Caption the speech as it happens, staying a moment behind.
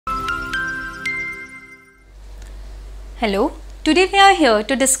Hello, today we are here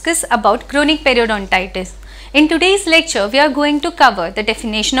to discuss about chronic periodontitis. In today's lecture, we are going to cover the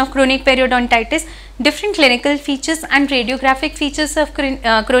definition of chronic periodontitis, different clinical features and radiographic features of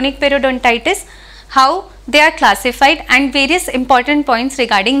chronic periodontitis, how they are classified and various important points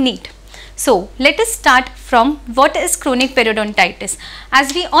regarding NEET. So, let us start from what is chronic periodontitis.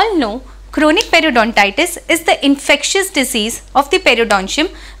 As we all know, chronic periodontitis is the infectious disease of the periodontium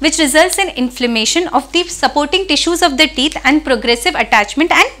which results in inflammation of the supporting tissues of the teeth and progressive attachment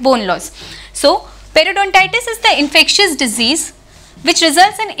and bone loss. So, periodontitis is the infectious disease which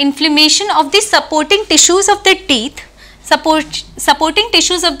results in inflammation of the supporting tissues of the teeth, supporting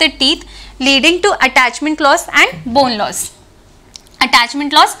tissues of the teeth leading to attachment loss and bone loss.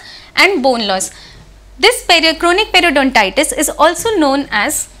 Attachment loss and bone loss. This chronic periodontitis is also known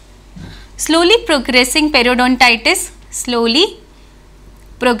as slowly progressing periodontitis, slowly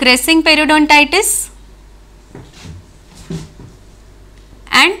progressing periodontitis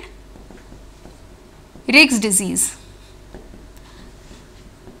and Rick's disease.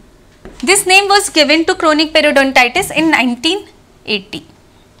 This name was given to chronic periodontitis in 1980.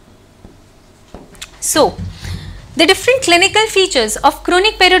 So, the different clinical features of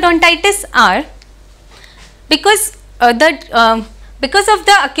chronic periodontitis are because of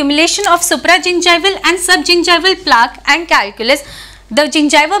the accumulation of supragingival and subgingival plaque and calculus, the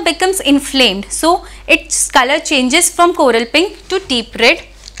gingiva becomes inflamed. So, its color changes from coral pink to deep red.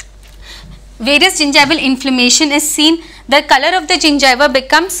 Various gingival inflammation is seen. The color of the gingiva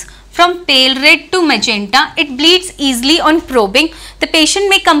becomes from pale red to magenta. It bleeds easily on probing. The patient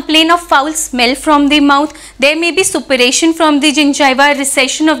may complain of foul smell from the mouth. There may be suppuration from the gingiva,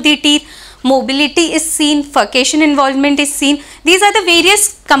 recession of the teeth. Mobility is seen, furcation involvement is seen. These are the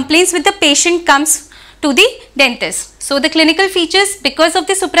various complaints with the patient comes to the dentist. So, the clinical features because of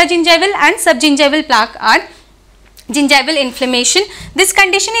the supragingival and subgingival plaque are gingival inflammation. This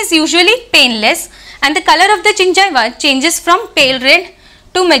condition is usually painless and the color of the gingiva changes from pale red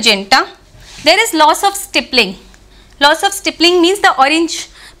to magenta. There is loss of stippling. Loss of stippling means the orange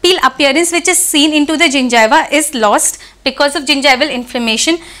peel appearance which is seen into the gingiva is lost because of gingival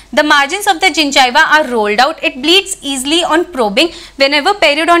inflammation. The margins of the gingiva are rolled out. It bleeds easily on probing. Whenever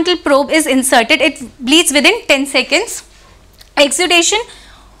periodontal probe is inserted, it bleeds within 10 seconds. Exudation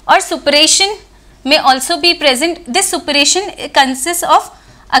or suppuration may also be present. This suppuration consists of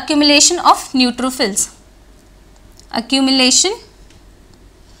accumulation of neutrophils. Accumulation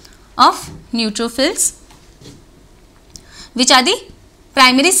of neutrophils, which are the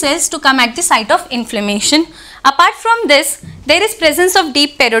primary cells to come at the site of inflammation. Apart from this, there is presence of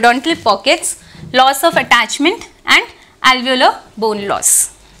deep periodontal pockets, loss of attachment and alveolar bone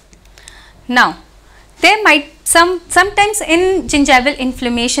loss. Now, there might sometimes in gingival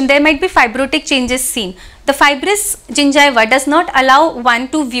inflammation, there might be fibrotic changes seen. The fibrous gingiva does not allow one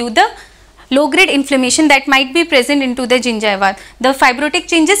to view the low-grade inflammation that might be present into the gingiva. The fibrotic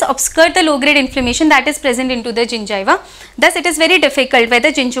changes obscure the low-grade inflammation that is present into the gingiva. Thus, it is very difficult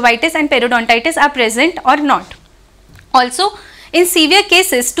whether gingivitis and periodontitis are present or not. Also, in severe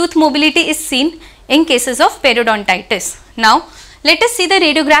cases, tooth mobility is seen in cases of periodontitis. Now, let us see the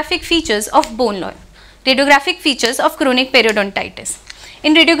radiographic features of bone loss. Radiographic features of chronic periodontitis.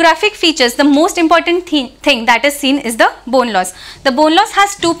 In radiographic features, the most important thing that is seen is the bone loss. The bone loss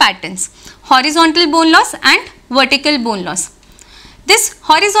has two patterns, horizontal bone loss and vertical bone loss. This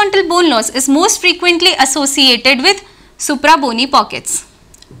horizontal bone loss is most frequently associated with suprabony pockets.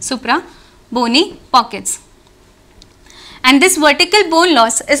 Suprabony pockets. And this vertical bone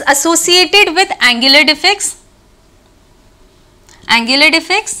loss is associated with angular defects and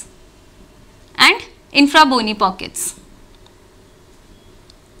infrabony pockets.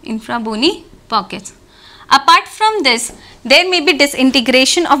 Infrabony pockets. Apart from this, there may be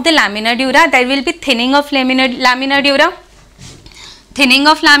disintegration of the laminar dura. There will be thinning of laminar dura. Thinning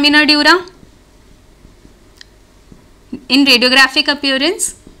of laminar dura in radiographic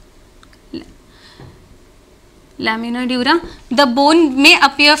appearance. Laminar dura. The bone may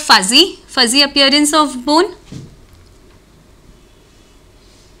appear fuzzy appearance of bone.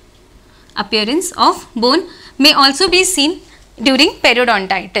 Appearance of bone may also be seen during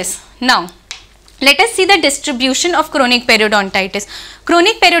periodontitis. Now, let us see the distribution of chronic periodontitis.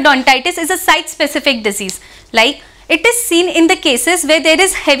 Chronic periodontitis is a site-specific disease. Like, it is seen in the cases where there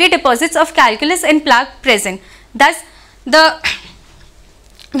is heavy deposits of calculus and plaque present. Thus,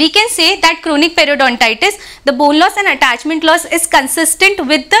 we can say that chronic periodontitis, the bone loss and attachment loss is consistent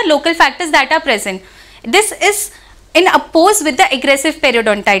with the local factors that are present. This is in oppose with the aggressive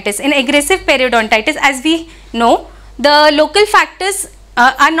periodontitis. In aggressive periodontitis, as we know, the local factors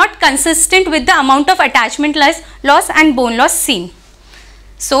are not consistent with the amount of attachment loss and bone loss seen.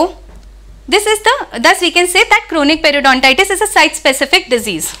 So this is thus we can say that chronic periodontitis is a site specific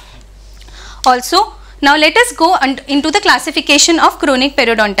disease. Also, now let us go into the classification of chronic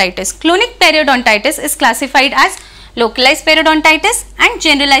periodontitis. Chronic periodontitis is classified as localized periodontitis and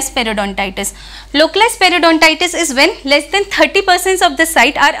generalized periodontitis. Localized periodontitis is when less than 30% of the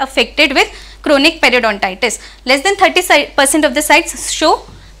site are affected with chronic periodontitis. Less than 30% of the sites show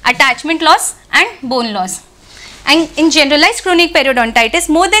attachment loss and bone loss. And in generalized chronic periodontitis,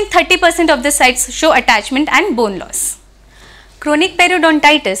 more than 30% of the sites show attachment and bone loss. Chronic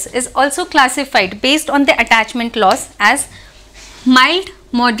periodontitis is also classified based on the attachment loss as mild,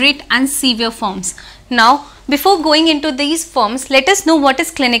 moderate and severe forms. Now, before going into these forms, let us know what is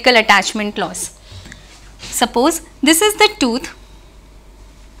clinical attachment loss. Suppose this is the tooth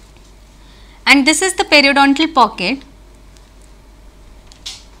and this is the periodontal pocket.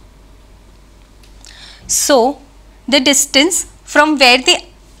 So, the distance from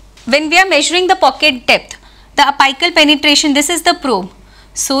when we are measuring the pocket depth, the apical penetration, this is the probe.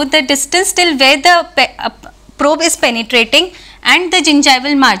 So, the distance till where the probe is penetrating and the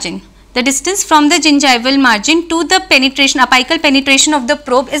gingival margin. The distance from the gingival margin to the penetration, apical penetration of the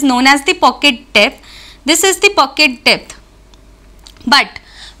probe is known as the pocket depth. This is the pocket depth. But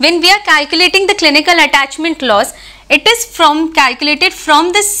when we are calculating the clinical attachment loss, it is calculated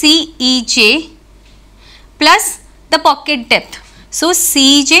from the CEJ plus the pocket depth. So,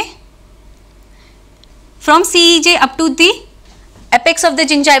 CEJ, from CEJ up to the apex of the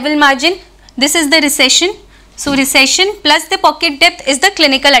gingival margin, this is the recession. So, recession plus the pocket depth is the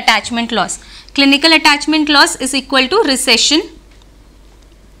clinical attachment loss. Clinical attachment loss is equal to recession,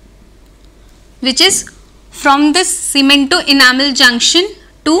 which is from the cemento-enamel junction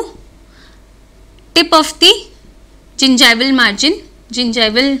to tip of the gingival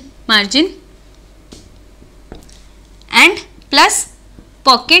margin and plus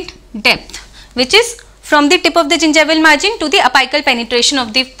pocket depth, which is from the tip of the gingival margin to the apical penetration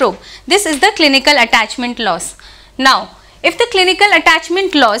of the probe. This is the clinical attachment loss. Now, if the clinical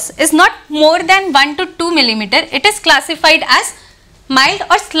attachment loss is not more than 1 to 2 millimeter, it is classified as mild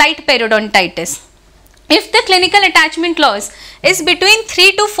or slight periodontitis. If the clinical attachment loss is between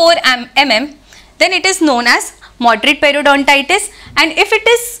 3 to 4 mm, then it is known as moderate periodontitis, and if it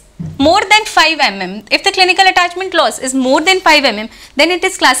is more than 5 mm, if the clinical attachment loss is more than 5 mm, then it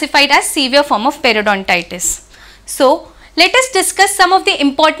is classified as severe form of periodontitis. So, let us discuss some of the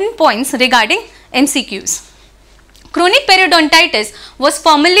important points regarding MCQs. Chronic periodontitis was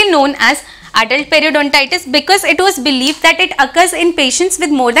formerly known as adult periodontitis because it was believed that it occurs in patients with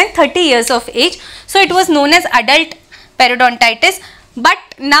more than 30 years of age. So, it was known as adult periodontitis, but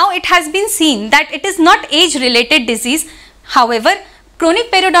now it has been seen that it is not age related disease. However,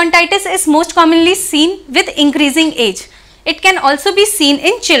 chronic periodontitis is most commonly seen with increasing age. It can also be seen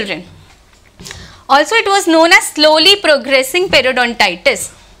in children. Also, it was known as slowly progressing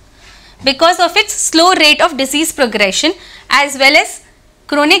periodontitis because of its slow rate of disease progression, as well as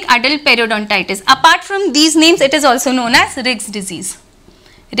chronic adult periodontitis. Apart from these names, it is also known as Rick's disease.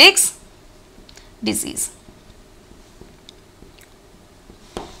 Rick's disease.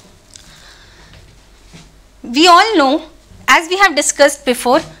 We all know, as we have discussed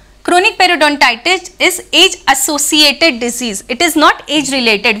before, chronic periodontitis is age associated disease. It is not age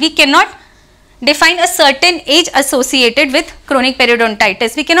related. We cannot define a certain age associated with chronic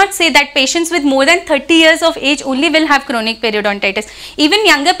periodontitis. We cannot say that patients with more than 30 years of age only will have chronic periodontitis. Even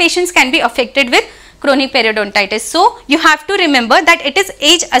younger patients can be affected with chronic periodontitis. So, you have to remember that it is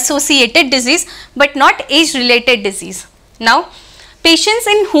age associated disease but not age related disease. Now, patients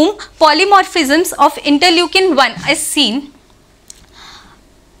in whom polymorphisms of interleukin-1 is seen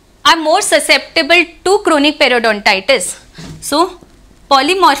are more susceptible to chronic periodontitis. So,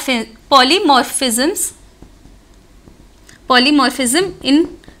 polymorphism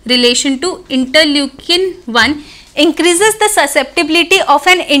in relation to interleukin-1 increases the susceptibility of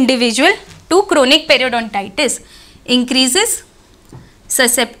an individual to chronic periodontitis. Increases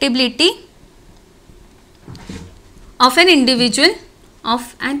susceptibility of an individual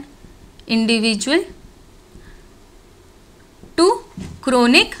to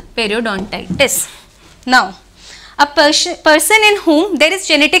chronic periodontitis. Now, a person in whom there is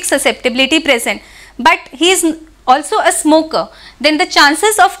genetic susceptibility present, but he is also a smoker, then the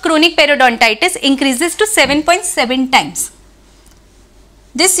chances of chronic periodontitis increases to 7.7 times.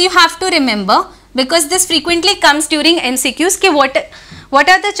 This you have to remember because this frequently comes during MCQs. What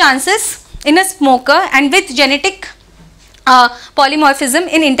are the chances in a smoker and with genetic polymorphism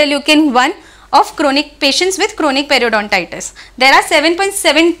in interleukin-1 of patients with chronic periodontitis. There are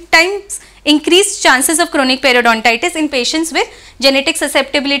 7.7 times increased chances of chronic periodontitis in patients with genetic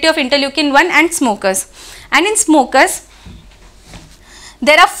susceptibility of interleukin 1 and smokers. And in smokers,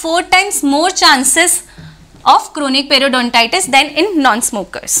 there are 4 times more chances of chronic periodontitis than in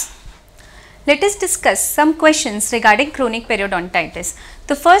non-smokers. Let us discuss some questions regarding chronic periodontitis.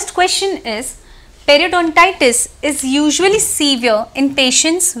 The first question is, periodontitis is usually severe in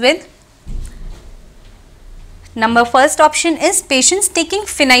patients with, first option is patients taking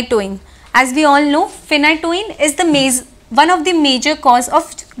phenytoin. As we all know, phenytoin is one of the major cause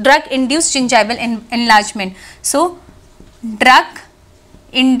of drug-induced gingival enlargement. So,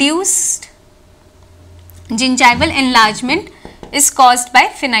 drug-induced gingival enlargement is caused by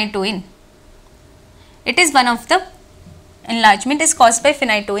phenytoin. It is one of the enlargement is caused by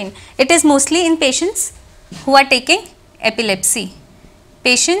phenytoin. It is mostly in patients who are taking epilepsy.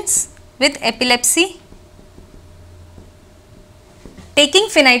 Patients with epilepsy taking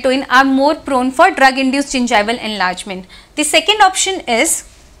phenytoin are more prone for drug-induced gingival enlargement. The second option is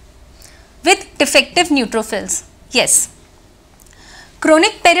with defective neutrophils. Yes.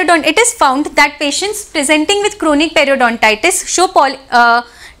 Chronic periodontitis, it is found that patients presenting with chronic periodontitis show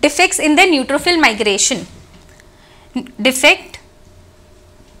defects in their neutrophil migration. Defect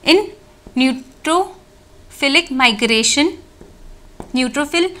in neutrophil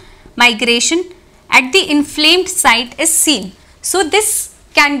migration at the inflamed site is seen. So, this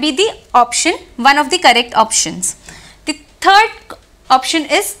can be the option, one of the correct options. The third option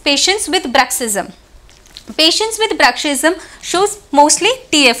is patients with bruxism. Patients with bruxism shows mostly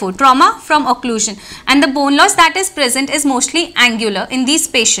TFO, trauma from occlusion, and the bone loss that is present is mostly angular in these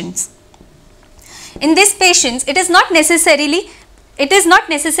patients. In these patients, it is not necessary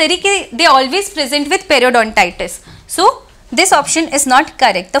they always present with periodontitis. So, this option is not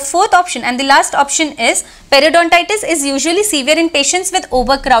correct. The fourth option and the last option is periodontitis is usually severe in patients with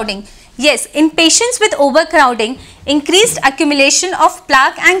overcrowding. Yes, in patients with overcrowding, increased accumulation of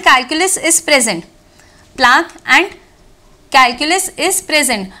plaque and calculus is present. Plaque and calculus is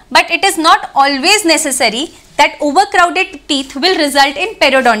present, but it is not always necessary that overcrowded teeth will result in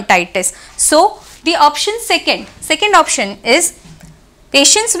periodontitis. So, the option second option is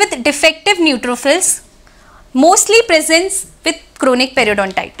patients with defective neutrophils mostly presents with chronic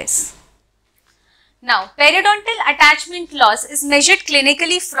periodontitis. Now, periodontal attachment loss is measured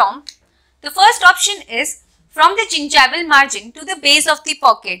clinically from, the first option is from the gingival margin to the base of the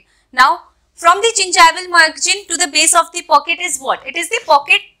pocket. Now, from the gingival margin to the base of the pocket is what? It is the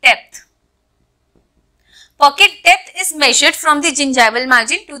pocket depth. Pocket depth is measured from the gingival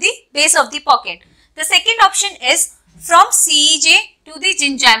margin to the base of the pocket. The second option is from CEJ to the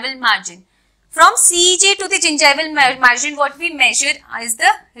gingival margin. From CEJ to the gingival margin, what we measure is the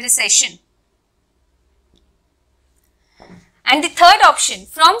recession. And the third option,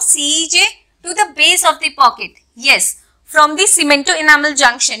 from CEJ to the base of the pocket. Yes, from the cemento-enamel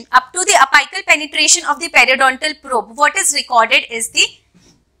junction up to the apical penetration of the periodontal probe, what is recorded is the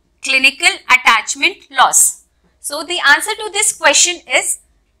clinical attachment loss. So, the answer to this question is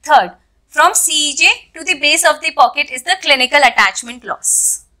third. From CEJ to the base of the pocket is the clinical attachment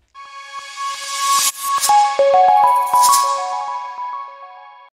loss.